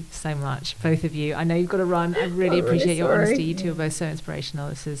 thank you so much, both of you. I know you've got to run. I really appreciate your honesty. You two are both so inspirational.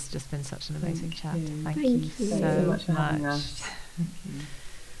 This has just been such an amazing chat. Thank you so much for having us. Thank you.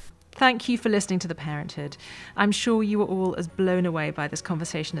 Thank you for listening to The Parenthood. I'm sure you were all as blown away by this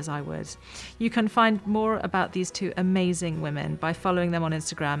conversation as I was. You can find more about these two amazing women by following them on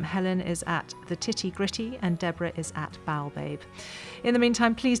Instagram. Helen is at @TheTittyGritty and Deborah is at @BowelBabe. In the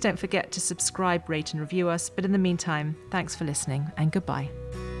meantime, please don't forget to subscribe, rate and review us. But in the meantime, thanks for listening and goodbye.